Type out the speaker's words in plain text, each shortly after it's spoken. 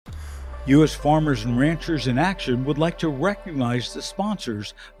U.S. Farmers and Ranchers in Action would like to recognize the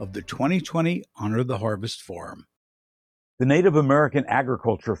sponsors of the 2020 Honor the Harvest Forum. The Native American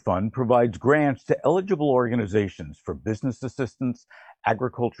Agriculture Fund provides grants to eligible organizations for business assistance,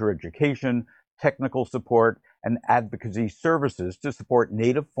 agriculture education, technical support, and advocacy services to support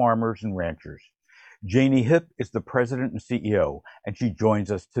Native farmers and ranchers. Janie Hipp is the president and CEO, and she joins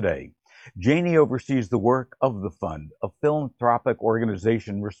us today. Janie oversees the work of the fund, a philanthropic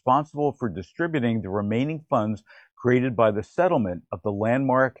organization responsible for distributing the remaining funds created by the settlement of the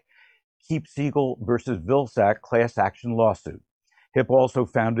landmark Keep Siegel versus Vilsack class action lawsuit. Hipp also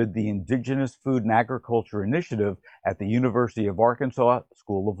founded the Indigenous Food and Agriculture Initiative at the University of Arkansas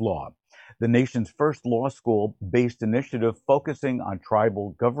School of Law, the nation's first law school-based initiative focusing on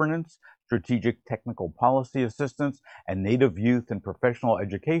tribal governance, strategic technical policy assistance, and Native youth and professional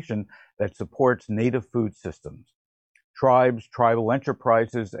education that supports Native food systems. Tribes, tribal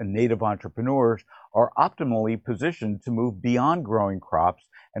enterprises, and Native entrepreneurs are optimally positioned to move beyond growing crops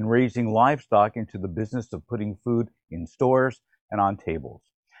and raising livestock into the business of putting food in stores and on tables.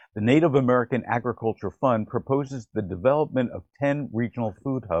 The Native American Agriculture Fund proposes the development of 10 regional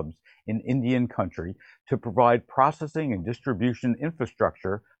food hubs in Indian country to provide processing and distribution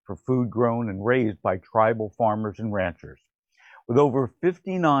infrastructure for food grown and raised by tribal farmers and ranchers. With over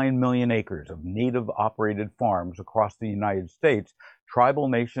 59 million acres of Native-operated farms across the United States, tribal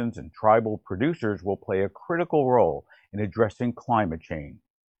nations and tribal producers will play a critical role in addressing climate change.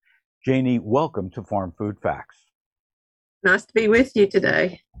 Janie, welcome to Farm Food Facts. Nice to be with you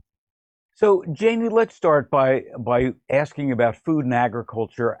today. So, Janie, let's start by asking about food and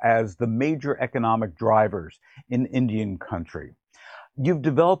agriculture as the major economic drivers in Indian country. You've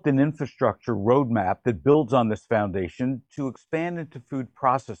developed an infrastructure roadmap that builds on this foundation to expand into food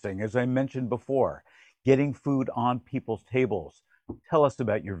processing, as I mentioned before, getting food on people's tables. Tell us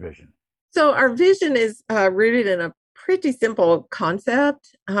about your vision. So our vision is rooted in a pretty simple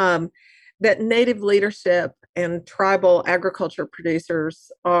concept that Native leadership and tribal agriculture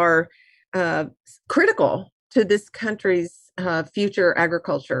producers are critical to this country's future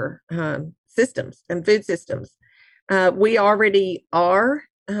agriculture systems and food systems. We already are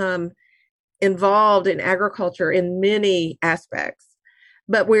involved in agriculture in many aspects,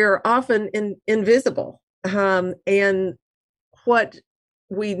 but we're often invisible. And what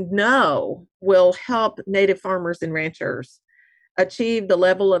we know will help Native farmers and ranchers achieve the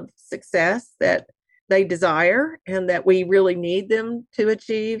level of success that they desire and that we really need them to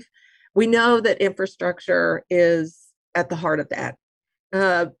achieve. We know that infrastructure is at the heart of that.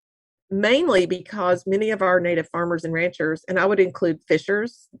 Mainly because many of our Native farmers and ranchers, and I would include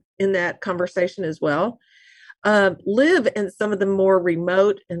fishers in that conversation as well, live in some of the more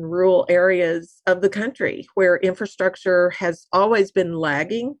remote and rural areas of the country where infrastructure has always been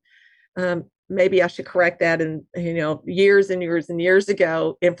lagging. Maybe I should correct that. And, years and years and years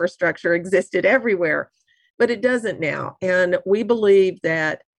ago, infrastructure existed everywhere, but it doesn't now. And we believe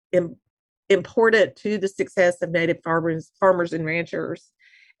that important to the success of Native farmers and ranchers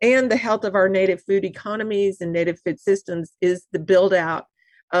and the health of our Native food economies and Native food systems is the build out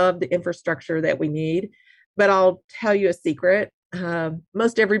of the infrastructure that we need. But I'll tell you a secret.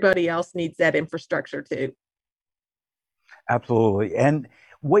 Most everybody else needs that infrastructure too. Absolutely. And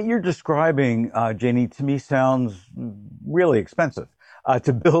what you're describing, Janie, to me sounds really expensive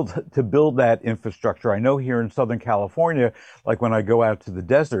to build that infrastructure. I know here in Southern California, like when I go out to the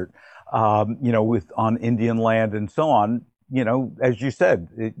desert, on Indian land and so on, as you said,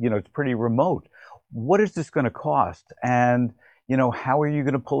 it's pretty remote. What is this going to cost? And, how are you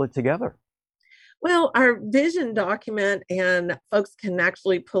going to pull it together? Well, our vision document, and folks can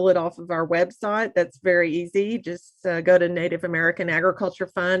actually pull it off of our website. That's very easy. Just go to Native American Agriculture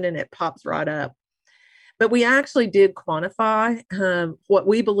Fund and it pops right up. But we actually did quantify what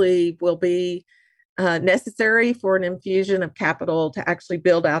we believe will be necessary for an infusion of capital to actually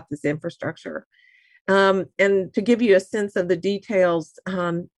build out this infrastructure. And to give you a sense of the details,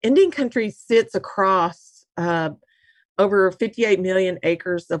 Indian country sits across over 58 million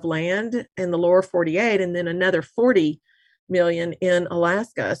acres of land in the lower 48, and then another 40 million in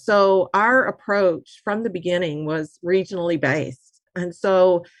Alaska. So our approach from the beginning was regionally based. And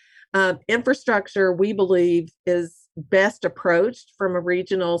so infrastructure, we believe, is best approached from a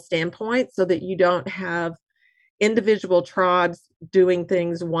regional standpoint so that you don't have individual tribes doing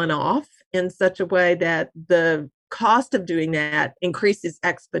things one-off in such a way that the cost of doing that increases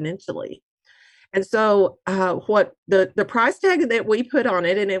exponentially. And so, what the price tag that we put on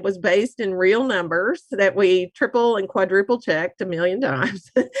it, and it was based in real numbers that we triple and quadruple checked a million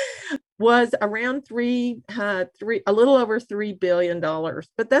times, was around a little over $3 billion.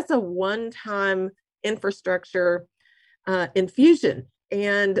 But that's a one-time infrastructure infusion,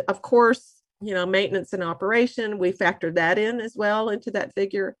 and of course, maintenance and operation, we factored that in as well into that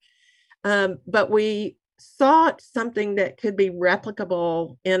figure. But we sought something that could be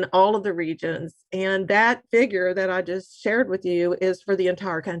replicable in all of the regions. And that figure that I just shared with you is for the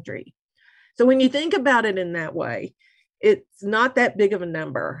entire country. So when you think about it in that way, it's not that big of a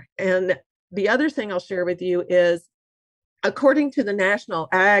number. And the other thing I'll share with you is, according to the National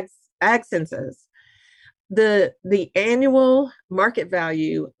Ag Census, the annual market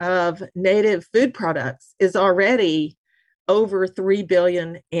value of native food products is already over 3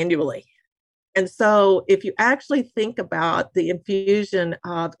 billion annually. And so if you actually think about the infusion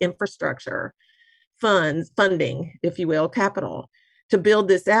of infrastructure funding, if you will, capital, to build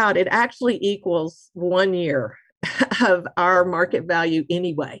this out, it actually equals 1 year of our market value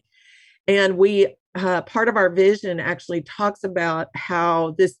anyway. And we part of our vision actually talks about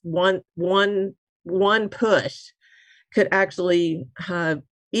how this one push could actually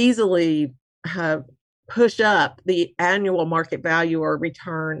easily push up the annual market value or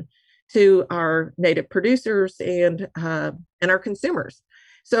return to our native producers and our consumers.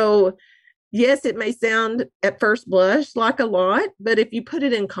 So yes, it may sound at first blush like a lot, but if you put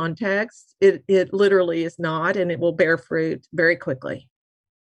it in context, it literally is not, and it will bear fruit very quickly.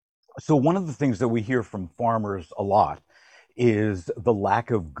 So one of the things that we hear from farmers a lot is the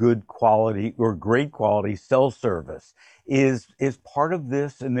lack of good quality or great quality cell service. Is part of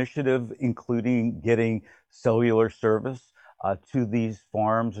this initiative including getting cellular service to these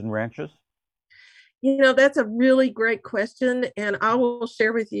farms and ranches? That's a really great question. And I will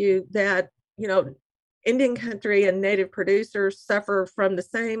share with you that, Indian country and native producers suffer from the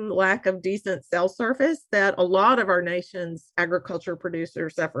same lack of decent cell surface that a lot of our nation's agriculture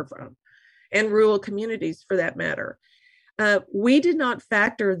producers suffer from, and rural communities for that matter. We did not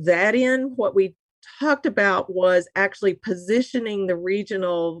factor that in. What we talked about was actually positioning the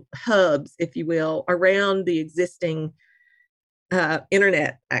regional hubs, if you will, around the existing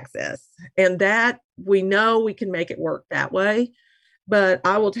internet access. And that we know we can make it work that way. But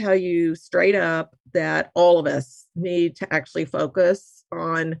I will tell you straight up that all of us need to actually focus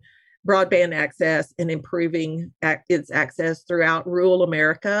on broadband access and improving its access throughout rural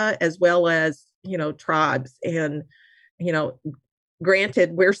America, as well as, tribes. And,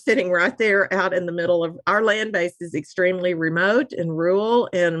 granted, we're sitting right there out in the middle of our land base is extremely remote and rural,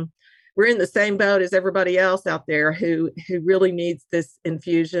 and we're in the same boat as everybody else out there who really needs this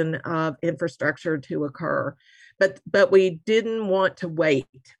infusion of infrastructure to occur. But we didn't want to wait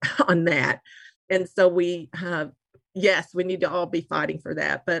on that. And so yes, we need to all be fighting for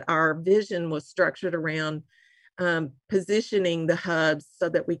that. But our vision was structured around positioning the hubs so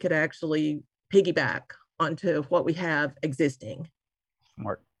that we could actually piggyback onto what we have existing.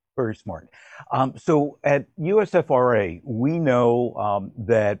 Smart, very smart. So at USFRA, we know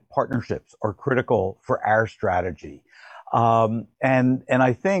that partnerships are critical for our strategy. And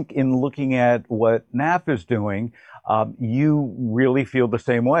I think in looking at what NAF is doing, you really feel the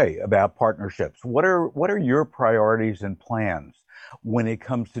same way about partnerships. What are your priorities and plans when it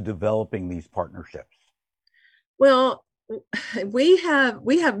comes to developing these partnerships? Well, we have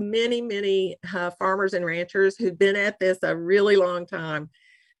many farmers and ranchers who've been at this a really long time.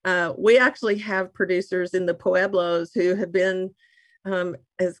 We actually have producers in the Pueblos who have been,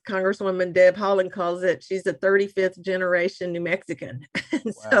 as Congresswoman Deb Haaland calls it, she's a 35th generation New Mexican. And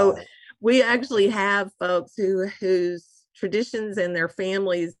wow. So we actually have folks whose traditions and their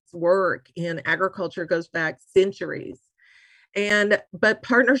families' work in agriculture goes back centuries. But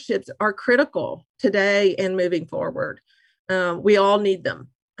partnerships are critical today and moving forward. We all need them.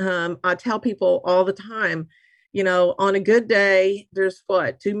 I tell people all the time, on a good day, there's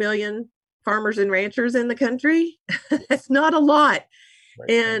 2 million farmers and ranchers in the country. That's not a lot.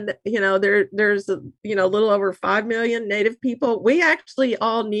 Right. And, there's a little over 5 million native people. We actually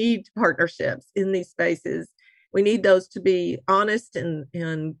all need partnerships in these spaces. We need those to be honest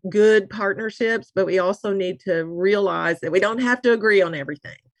and good partnerships, but we also need to realize that we don't have to agree on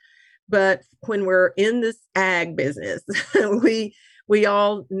everything. But when we're in this ag business, we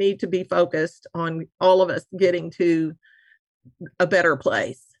all need to be focused on all of us getting to a better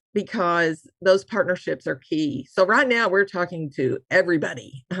place, because those partnerships are key. So right now we're talking to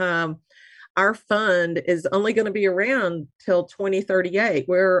everybody. Our fund is only going to be around till 2038.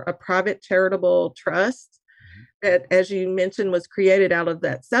 We're a private charitable trust. that, as you mentioned, was created out of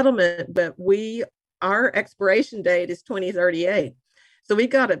that settlement, but our expiration date is 2038. So we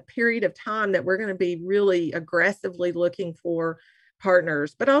got a period of time that we're going to be really aggressively looking for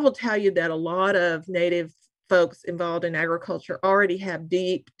partners. But I will tell you that a lot of Native folks involved in agriculture already have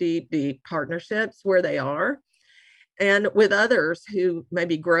deep, deep, deep partnerships where they are, and with others who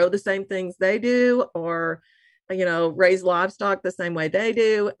maybe grow the same things they do, or raise livestock the same way they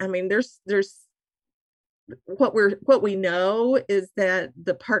do. I mean, there's what we know is that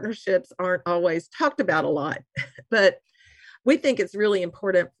the partnerships aren't always talked about a lot, but we think it's really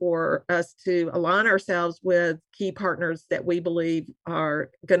important for us to align ourselves with key partners that we believe are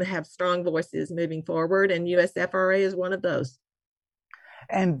going to have strong voices moving forward, and USFRA is one of those.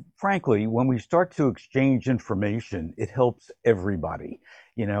 And frankly, when we start to exchange information, it helps everybody.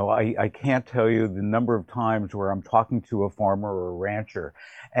 I can't tell you the number of times where I'm talking to a farmer or a rancher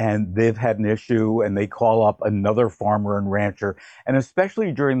and they've had an issue and they call up another farmer and rancher. And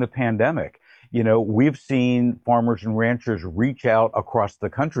especially during the pandemic, we've seen farmers and ranchers reach out across the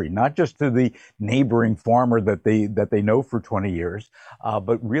country, not just to the neighboring farmer that they know for 20 years,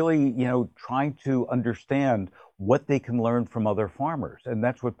 but really, trying to understand what they can learn from other farmers. And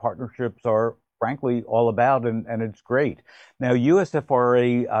that's what partnerships are, frankly, all about, and it's great. Now,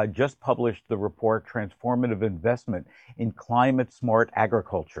 USFRA just published the report, Transformative Investment in Climate Smart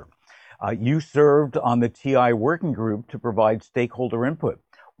Agriculture. You served on the TI working group to provide stakeholder input.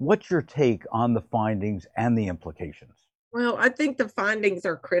 What's your take on the findings and the implications? Well, I think the findings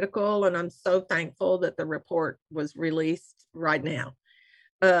are critical, and I'm so thankful that the report was released right now.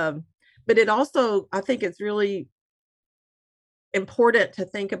 But it also, I think it's really important to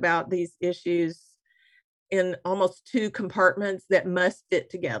think about these issues in almost two compartments that must fit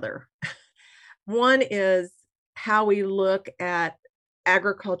together. One is how we look at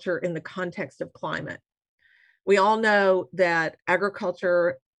agriculture in the context of climate. We all know that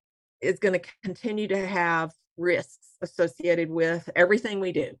agriculture is going to continue to have risks associated with everything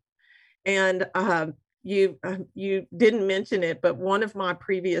we do. And you didn't mention it, but one of my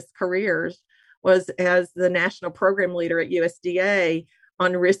previous careers was as the national program leader at USDA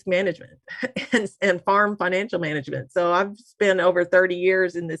on risk management and farm financial management. So I've spent over 30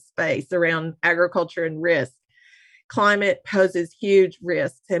 years in this space around agriculture and risk. Climate poses huge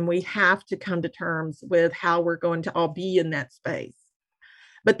risks, and we have to come to terms with how we're going to all be in that space.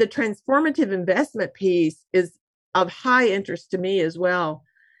 But the transformative investment piece is of high interest to me as well.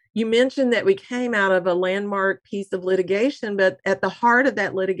 You mentioned that we came out of a landmark piece of litigation, but at the heart of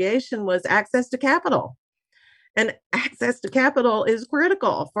that litigation was access to capital. And access to capital is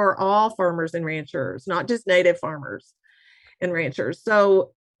critical for all farmers and ranchers, not just native farmers and ranchers.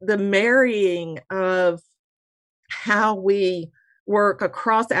 So the marrying of how we work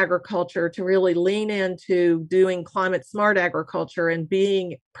across agriculture to really lean into doing climate smart agriculture and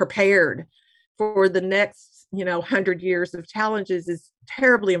being prepared for the next 100 years of challenges is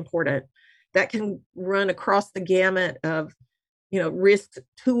terribly important. That can run across the gamut of risk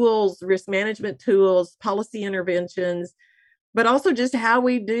tools, risk management tools, policy interventions, but also just how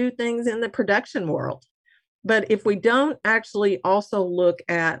we do things in the production world. But if we don't actually also look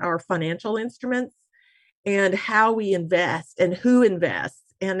at our financial instruments and how we invest and who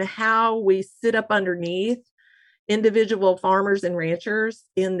invests and how we sit up underneath individual farmers and ranchers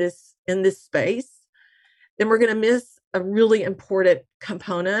in this space, then we're going to miss a really important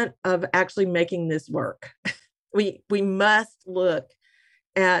component of actually making this work. We must look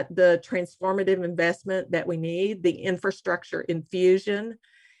at the transformative investment that we need, the infrastructure infusion,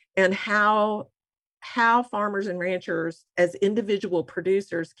 and how farmers and ranchers as individual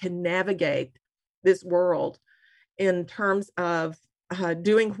producers can navigate this world in terms of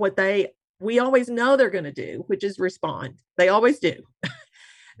doing what we always know they're going to do, which is respond. They always do.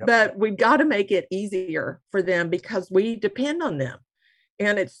 Yep. But we've got to make it easier for them because we depend on them.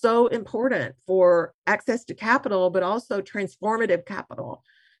 And it's so important for access to capital, but also transformative capital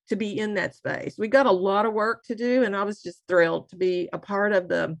to be in that space. We got a lot of work to do, and I was just thrilled to be a part of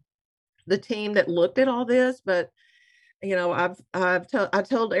the team that looked at all this. But I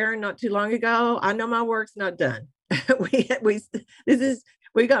told Aaron not too long ago, I know my work's not done.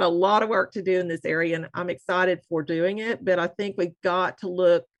 We got a lot of work to do in this area, and I'm excited for doing it. But I think we've got to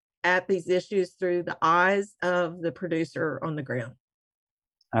look at these issues through the eyes of the producer on the ground.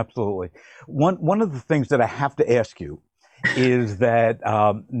 Absolutely. One of the things that I have to ask you is that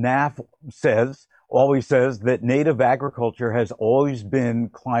NAF always says that native agriculture has always been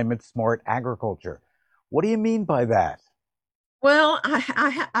climate smart agriculture. What do you mean by that? Well,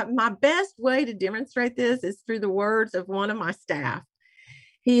 my best way to demonstrate this is through the words of one of my staff.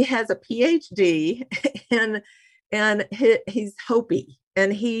 He has a PhD in and he's Hopi,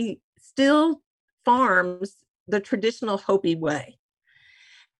 and he still farms the traditional Hopi way.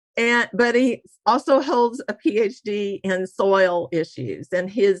 But he also holds a PhD in soil issues, and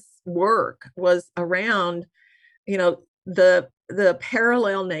his work was around, the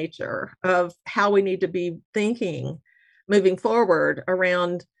parallel nature of how we need to be thinking moving forward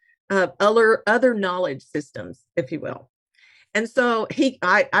around other knowledge systems, if you will. And so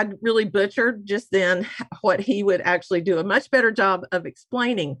I really butchered just then what he would actually do a much better job of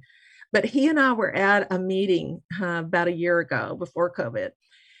explaining. But he and I were at a meeting about a year ago before COVID,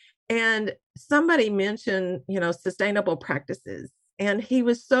 and somebody mentioned, sustainable practices. And he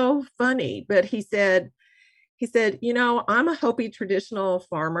was so funny, but he said, I'm a Hopi traditional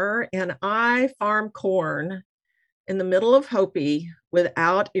farmer, and I farm corn in the middle of Hopi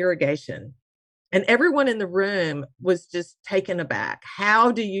without irrigation. And everyone in the room was just taken aback.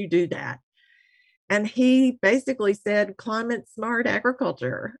 How do you do that? And he basically said, climate smart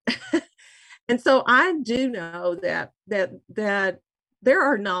agriculture. And so I do know that there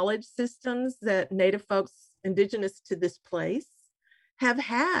are knowledge systems that Native folks indigenous to this place have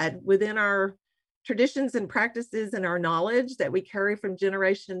had within our traditions and practices and our knowledge that we carry from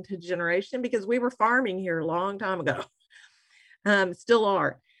generation to generation, because we were farming here a long time ago, still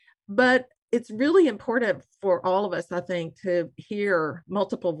are. But it's really important for all of us, I think, to hear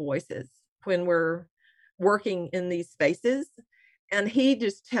multiple voices when we're working in these spaces. And he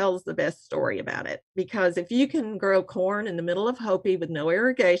just tells the best story about it, because if you can grow corn in the middle of Hopi with no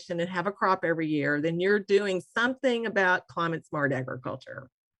irrigation and have a crop every year, then you're doing something about climate smart agriculture.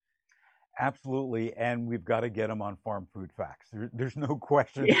 Absolutely, and we've got to get him on Farm Food Facts. There's no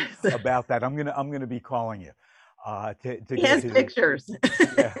question Yes. about that. I'm gonna be calling you to He get has his pictures.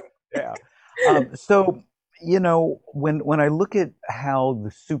 Yeah, yeah. So when I look at how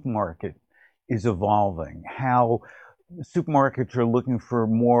the supermarket is evolving, how supermarkets are looking for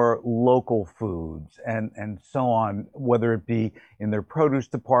more local foods and so on, whether it be in their produce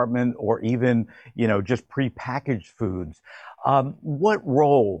department or even, just prepackaged foods. What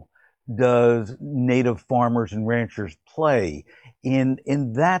role does Native farmers and ranchers play in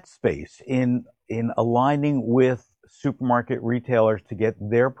that space, in aligning with supermarket retailers to get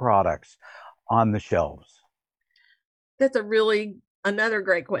their products on the shelves? That's another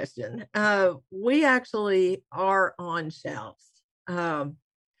great question. We actually are on shelves, um,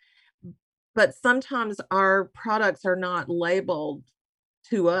 but sometimes our products are not labeled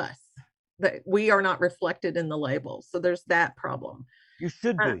to us. That we are not reflected in the label. So there's that problem. You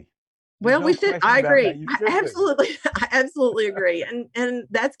should Uh, be. There's well, we no should. question I about that. agree. You I should be. absolutely, I absolutely agree, and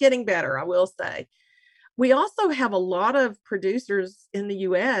that's getting better, I will say. We also have a lot of producers in the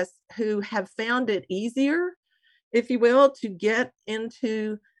U.S. who have found it easier, if you will, to get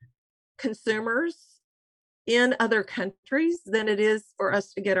into consumers in other countries than it is for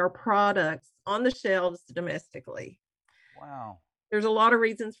us to get our products on the shelves domestically. Wow. There's a lot of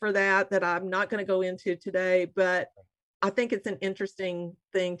reasons for that I'm not going to go into today, but I think it's an interesting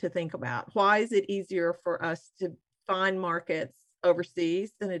thing to think about. Why is it easier for us to find markets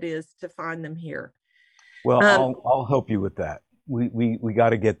overseas than it is to find them here? Well, Um, I'll help you with that. We got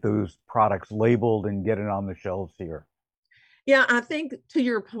to get those products labeled and get it on the shelves here. yeah, I think to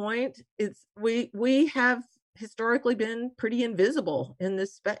your point, it's we have historically been pretty invisible in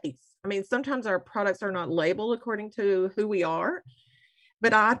this space. I mean, sometimes our products are not labeled according to who we are,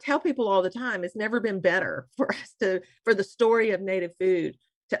 but I tell people all the time, it's never been better for the story of Native food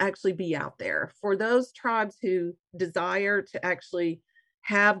to actually be out there. For those tribes who desire to actually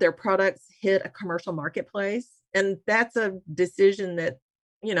have their products hit a commercial marketplace, and that's a decision that,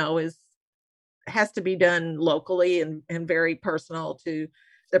 is has to be done locally and very personal to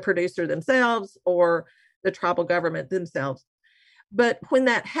the producer themselves or the tribal government themselves. But when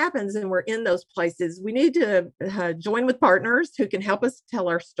that happens and we're in those places, we need to join with partners who can help us tell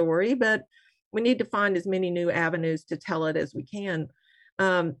our story, but we need to find as many new avenues to tell it as we can.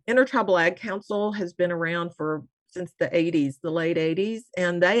 Intertribal Ag Council has been around since the 80s, the late 80s,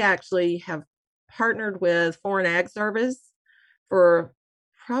 and they actually have partnered with Foreign Ag Service for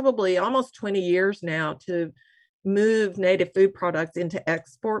probably almost 20 years now to move Native food products into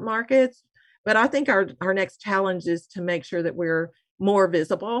export markets. But I think our next challenge is to make sure that we're more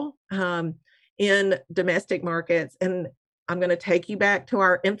visible in domestic markets. And I'm going to take you back to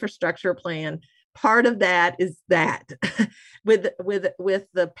our infrastructure plan. Part of that is that with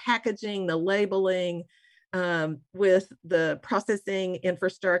the packaging, the labeling, with the processing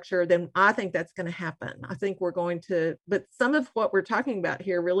infrastructure, then I think that's going to happen. I think we're going to, but some of what we're talking about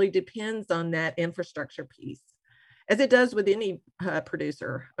here really depends on that infrastructure piece, as it does with any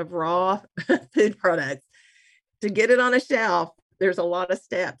producer of raw food products. to get it on a shelf, there's a lot of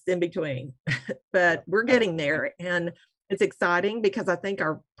steps in between, but we're getting there. And it's exciting because I think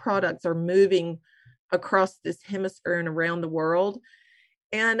our products are moving across this hemisphere and around the world.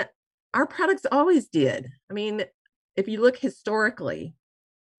 And our products always did. I mean, if you look historically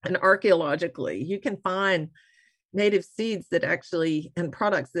and archaeologically, you can find native seeds that actually and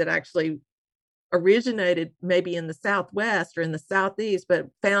products that actually originated maybe in the Southwest or in the Southeast, but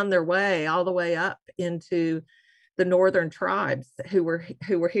found their way all the way up into the northern tribes who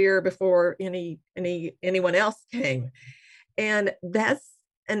were here before anyone else came. And that's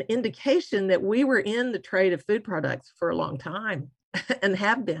an indication that we were in the trade of food products for a long time and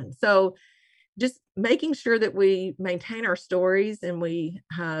have been. So just making sure that we maintain our stories and we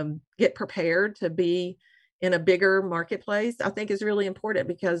get prepared to be in a bigger marketplace, I think is really important,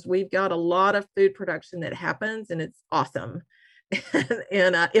 because we've got a lot of food production that happens and it's awesome.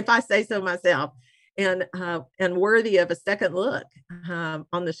 and if I say so myself, and worthy of a second look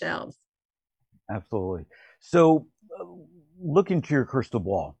on the shelves. Absolutely. So look into your crystal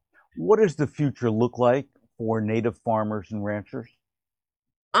ball. What does the future look like for native farmers and ranchers?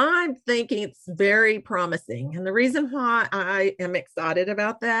 I'm thinking it's very promising. And the reason why I am excited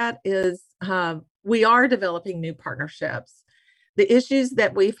about that is we are developing new partnerships. The issues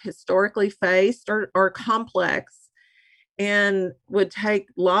that we've historically faced are complex and would take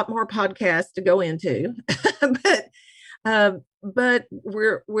a lot more podcasts to go into. but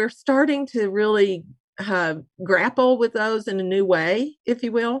we're starting to really grapple with those in a new way, if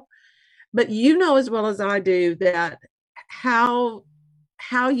you will. But you know as well as I do that how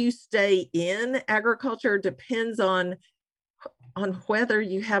you stay in agriculture depends on whether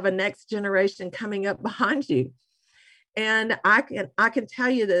you have a next generation coming up behind you. And I can tell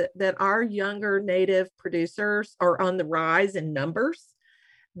you that our younger native producers are on the rise in numbers.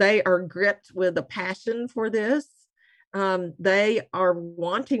 They are gripped with a passion for this. They are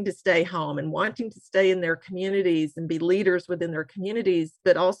wanting to stay home and wanting to stay in their communities and be leaders within their communities,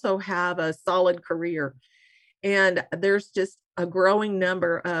 but also have a solid career. And there's just a growing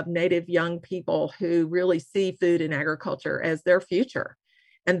number of native young people who really see food and agriculture as their future.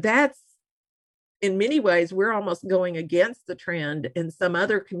 And that's, in many ways, we're almost going against the trend in some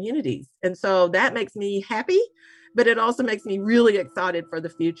other communities. And so that makes me happy, but it also makes me really excited for the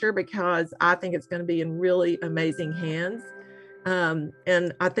future, because I think it's going to be in really amazing hands.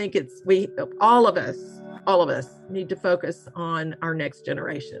 And I think all of us need to focus on our next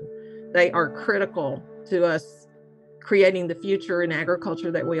generation. They are critical to us creating the future in agriculture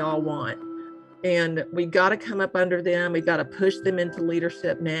that we all want. And we've got to come up under them. We've got to push them into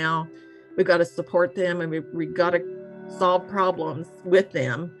leadership now. We've got to support them, and we've got to solve problems with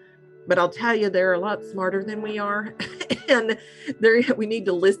them. But I'll tell you, they're a lot smarter than we are. And we need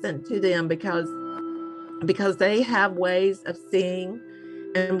to listen to them because they have ways of seeing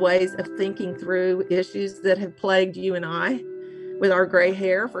and ways of thinking through issues that have plagued you and I with our gray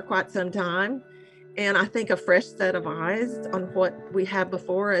hair for quite some time. And I think a fresh set of eyes on what we have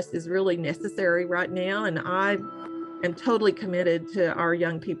before us is really necessary right now. And I am totally committed to our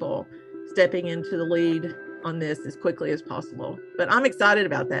young people stepping into the lead on this as quickly as possible. But I'm excited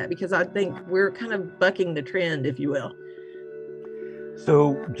about that because I think we're kind of bucking the trend, if you will.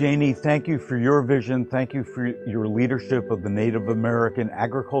 So, Janie, thank you for your vision. Thank you for your leadership of the Native American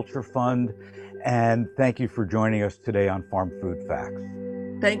Agriculture Fund. And thank you for joining us today on Farm Food Facts.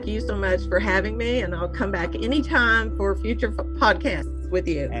 Thank you so much for having me, and I'll come back anytime for future podcasts with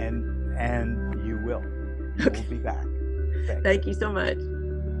you. And you will. Okay. We'll be back. Thank you so much.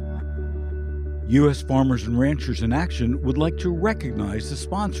 U.S. Farmers and Ranchers in Action would like to recognize the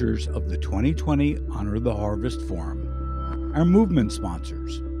sponsors of the 2020 Honor the Harvest Forum. Our movement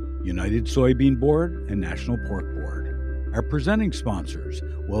sponsors, United Soybean Board and National Pork Board. Our presenting sponsors,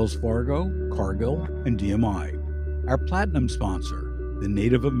 Wells Fargo, Cargill, and DMI. Our platinum sponsor, the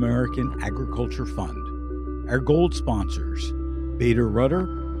Native American Agriculture Fund. Our gold sponsors, Bader Rudder,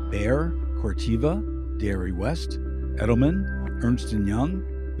 Bayer, Corteva, Dairy West, Edelman, Ernst & Young,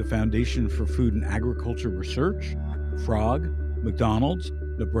 the Foundation for Food and Agriculture Research, Frog, McDonald's,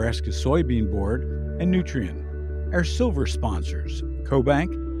 Nebraska Soybean Board, and Nutrien. Our silver sponsors,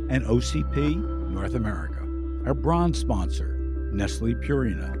 CoBank and OCP North America. Our bronze sponsor, Nestle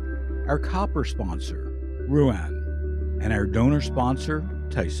Purina. Our copper sponsor, Ruan. And our donor sponsor,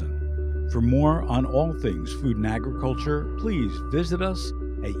 Tyson. For more on all things food and agriculture, please visit us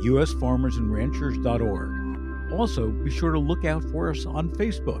at usfarmersandranchers.org. Also, be sure to look out for us on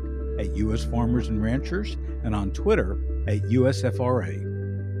Facebook at U.S. Farmers and Ranchers and on Twitter at USFRA.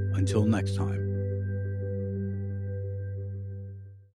 Until next time.